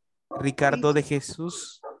 Ricardo de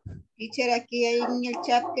Jesús. Teacher, aquí hay en el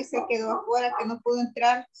chat que se quedó afuera, que no pudo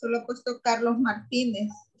entrar. Solo ha puesto Carlos Martínez.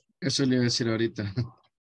 Eso le iba a decir ahorita.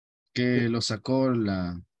 Que lo sacó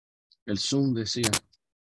el Zoom, decía.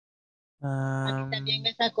 A mí también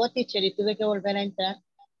me sacó, teacher, y tuve que volver a entrar.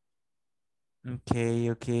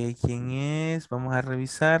 Ok. ¿Quién es? Vamos a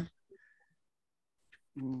revisar.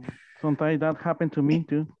 Sometimes that happened to me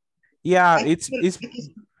too. Yeah, it's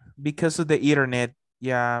because of the internet.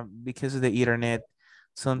 Yeah, because of the internet.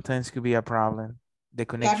 Sometimes could be a problem. The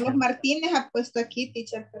connection. Carlos Martínez ha puesto aquí,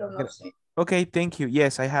 teacher, pero no sé. Okay, thank you.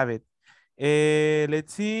 Yes, I have it.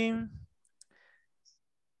 Let's see.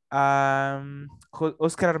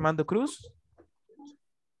 Oscar Armando Cruz.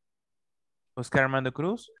 Oscar Armando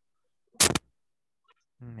Cruz.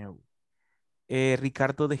 No.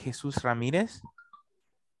 Ricardo de Jesús Ramírez.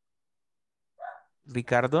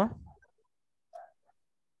 Ricardo.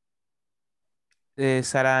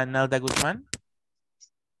 Sara Nalda Guzmán.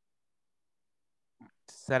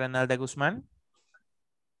 Sara Nalda Guzmán.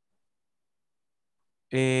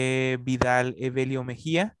 Vidal Evelio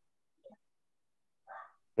Mejía.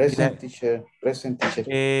 Present, teacher. Present, teacher.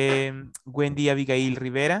 Wendy Abigail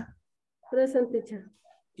Rivera. Present, teacher.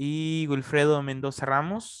 Y Wilfredo Mendoza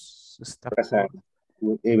Ramos. Present.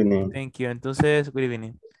 Good evening. Thank you. Entonces, good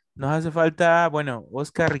evening. Nos hace falta, bueno,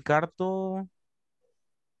 Oscar Ricardo.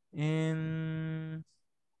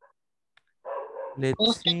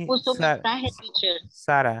 Oscar puso un mensaje, teacher.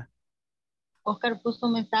 Sara. Oscar puso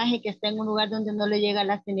un mensaje que está en un lugar donde no le llega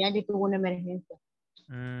la señal y tuvo una emergencia.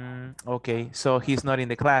 Okay, so he's not in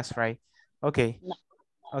the class, right? Okay. No.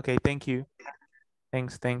 Okay, thank you.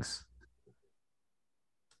 Thanks.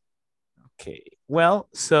 Okay, well,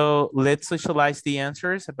 so let's socialize the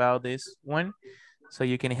answers about this one. So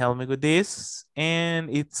you can help me with this. And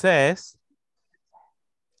it says,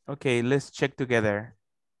 okay, let's check together.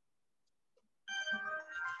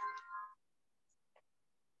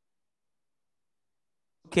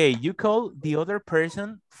 Okay, you call the other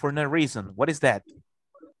person for no reason. What is that?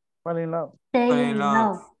 Fall in love. Falling in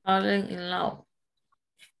love. Falling in love.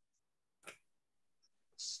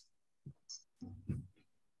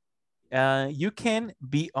 You can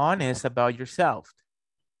be honest about yourself.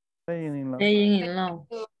 Staying in love. Staying in love.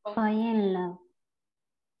 Falling in love.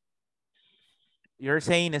 You're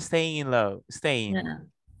saying staying in love, staying. Yeah.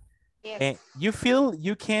 Yes. And you feel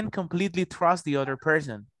you can completely trust the other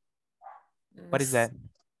person. What is that?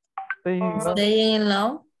 Staying in love. Staying in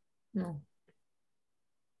love? No.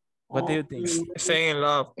 What do you think? Staying in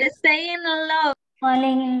love. Staying in love.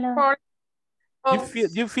 Falling in love.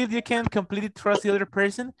 You feel you can completely trust the other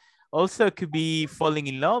person? Also, it could be falling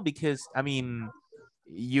in love because, I mean,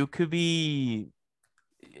 you could be,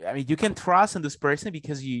 I mean, you can trust in this person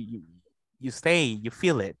because you stay, you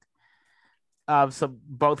feel it. So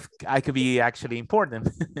both I could be actually important.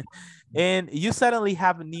 And you suddenly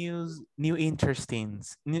have new interest.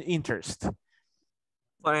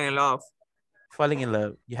 Falling in love. Falling in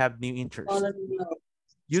love. You have new interest. Falling in love.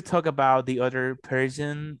 You talk about the other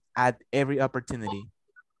person at every opportunity.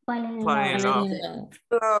 Falling in Falling in love.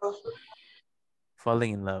 love.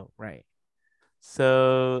 Falling in love, right?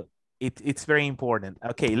 So it's very important.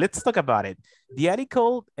 Okay, let's talk about it. The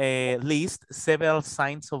article lists several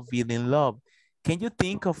signs of being in love. Can you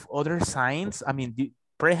think of other signs? I mean,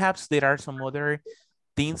 perhaps there are some other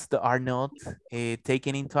things that are not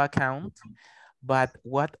taken into account, but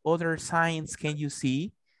what other signs can you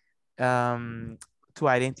see to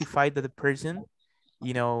identify that the person,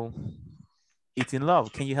 you know, is in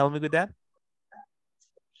love? Can you help me with that?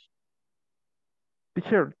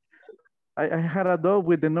 Teacher, I had a doubt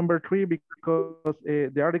with the number 3 because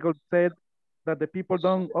the article said that the people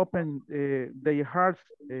don't open their hearts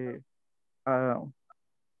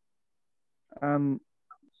and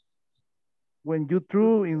when you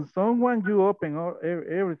throw in someone, you open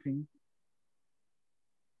everything.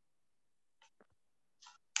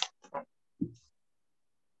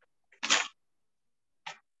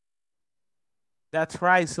 That's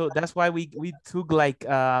right. So that's why we took like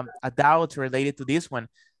a doubt related to this one.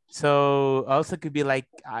 So also could be like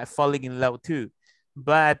falling in love too.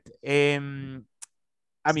 But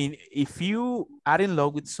I mean, if you are in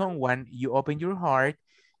love with someone, you open your heart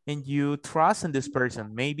and you trust in this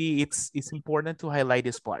person. Maybe it's important to highlight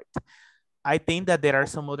this part. I think that there are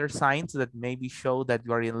some other signs that maybe show that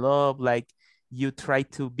you are in love, like you try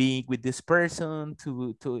to be with this person,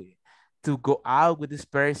 to go out with this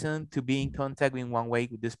person, to be in contact in one way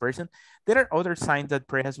with this person. There are other signs that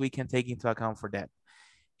perhaps we can take into account for that.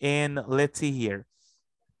 And let's see here.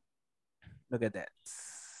 Look at that.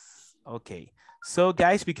 Okay. So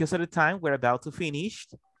guys, because of the time, we're about to finish.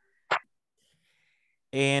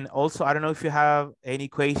 And also, I don't know if you have any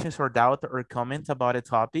questions or doubt or comments about the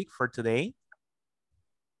topic for today.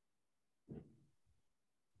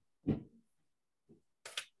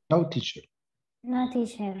 No, teacher. No,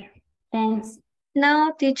 teacher. Thanks.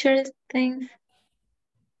 No, teacher, thanks.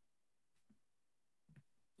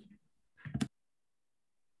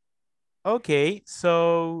 Okay,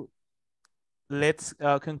 so let's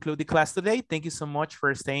conclude the class today. Thank you so much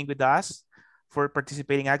for staying with us, for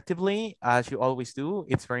participating actively, as you always do.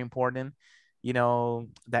 It's very important, you know,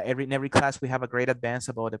 that in every class we have a great advance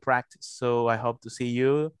about the practice. So I hope to see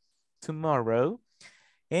you tomorrow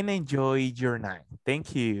and enjoy your night.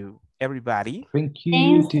 Thank you, everybody. Thank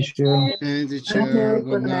you, teacher. Hey, teacher.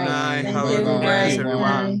 Good night. Have a good rest,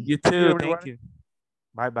 everyone. You too. Thank you.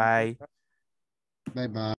 Bye-bye.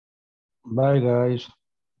 Bye-bye. Bye, guys.